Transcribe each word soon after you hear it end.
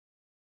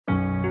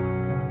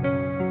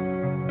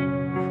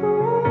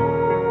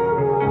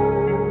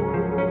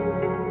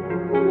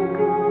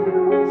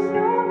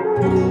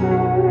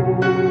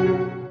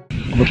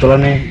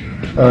Kebetulan nih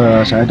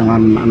saya dengan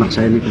anak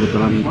saya ini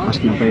kebetulan pas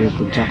nyampe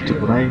puncak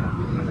Cikuray,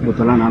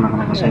 kebetulan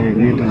anak-anak saya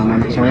ini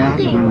dengan anak saya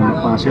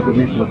dengan Pak Asep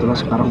ini kebetulan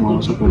sekarang mau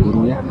sepuh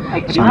gunung ya,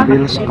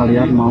 sambil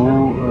sekalian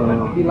mau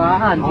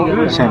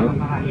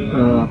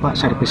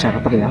servis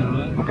server ya,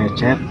 pakai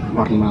cat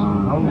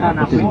warna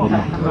putih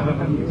benar.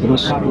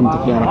 Terus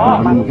untuk di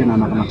arah pulang mungkin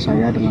anak-anak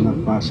saya dengan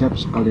Pak Asep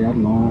sekalian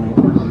mau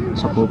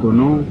sepuh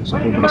gunung,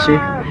 sepuh bersih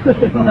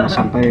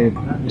sampai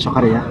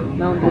besok hari ya.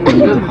 Mungkin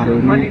untuk hari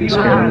ini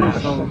sekian.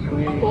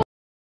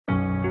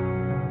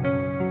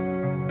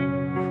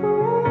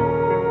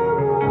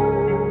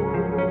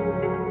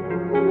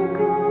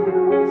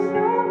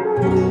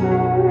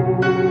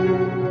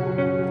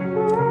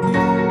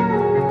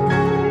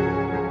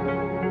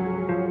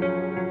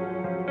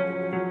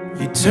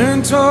 You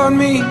turned toward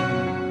me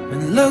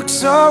and looked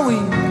so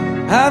weak.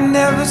 I've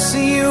never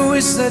seen you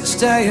with such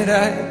tired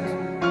eyes.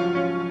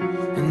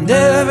 And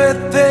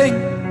everything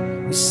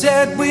we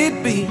said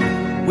we'd be,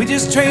 we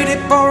just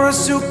traded for a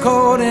suit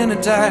coat and a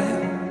tie.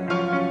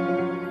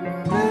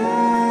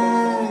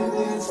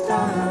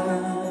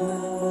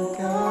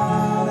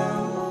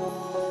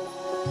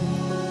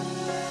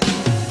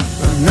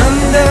 And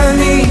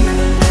underneath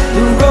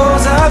the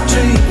rows of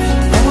trees,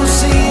 I will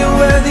see you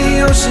where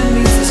the ocean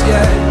meets the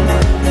sky.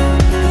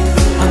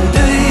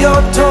 Under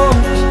your toes,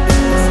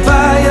 the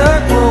fire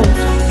grows.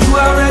 You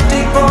are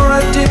ready for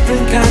a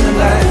different kind of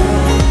life.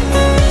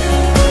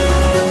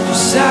 You're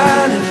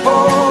silent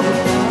for the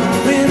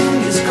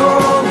wind is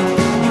cold.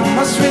 You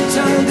must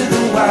return to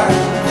the wild.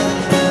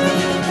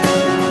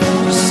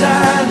 You're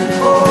silent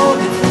for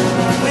the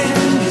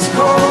wind is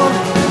cold.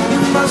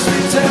 You must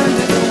return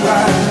to the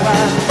wild,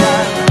 wild,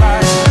 wild,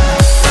 wild.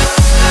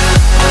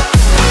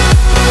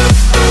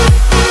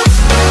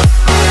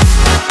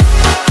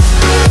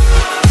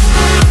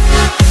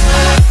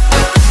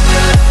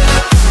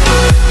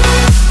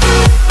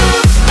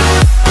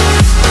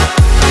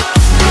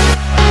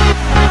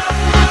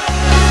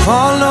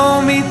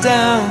 Follow me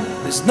down,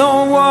 there's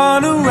no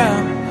one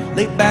around.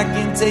 Lay back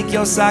and take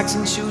your socks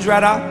and shoes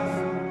right off.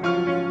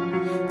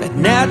 That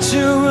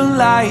natural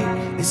light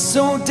is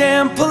so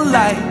damn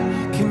polite,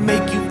 can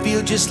make you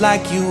feel just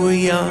like you were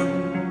young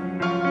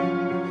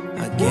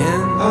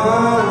again.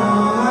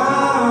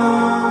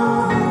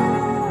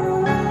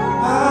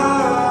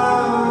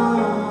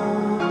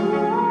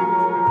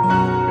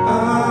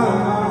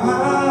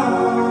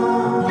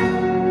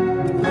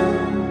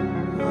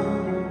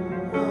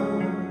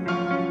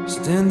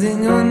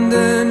 Standing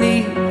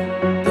underneath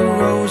the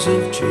rows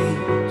of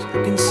trees,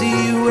 I can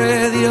see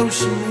where the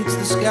ocean meets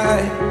the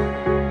sky.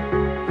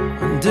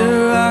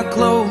 Under our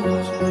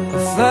clothes, a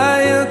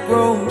fire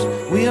grows.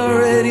 We are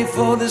ready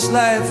for this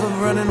life of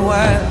running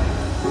wild.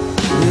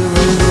 We're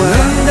running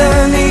wild.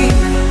 Underneath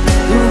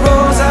the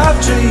rows of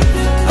trees,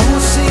 I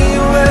will see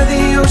you where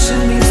the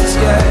ocean meets the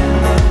sky.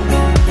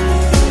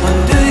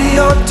 Under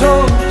your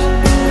toes,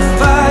 the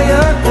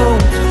fire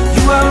grows.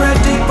 You are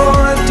ready for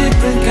a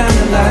different kind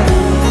of life.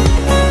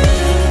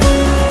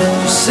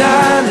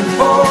 Silent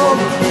for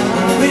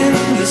the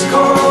wind is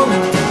calling.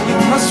 You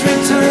must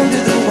return to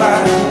the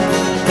wild.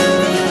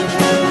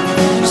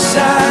 You're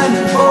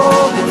silent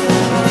for the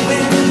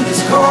wind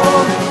is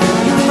calling.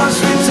 You must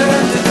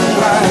return to the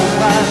wild,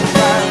 wild,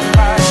 wild,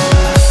 wild.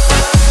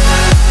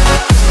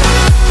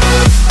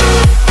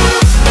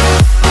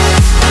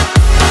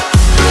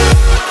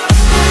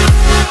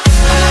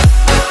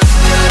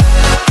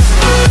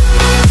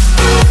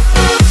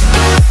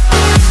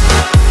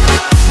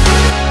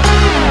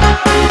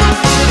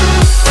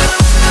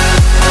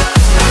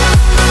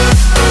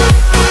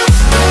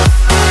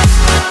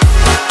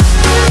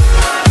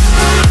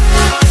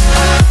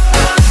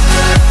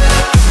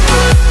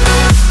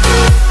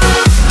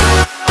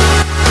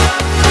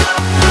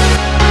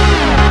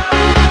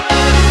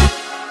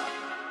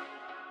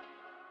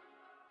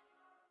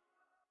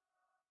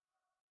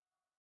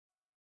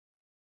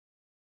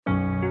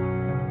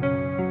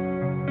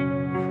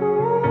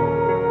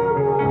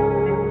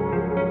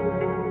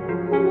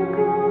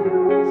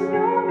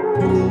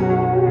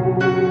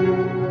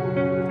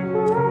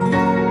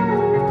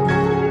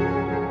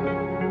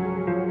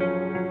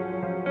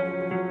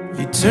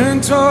 You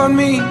turned toward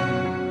me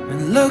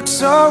and looked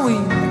so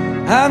weak.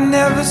 I've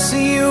never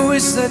seen you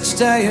with such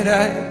tired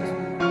eyes.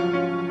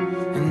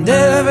 And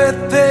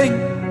everything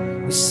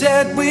we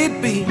said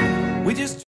we'd be, we just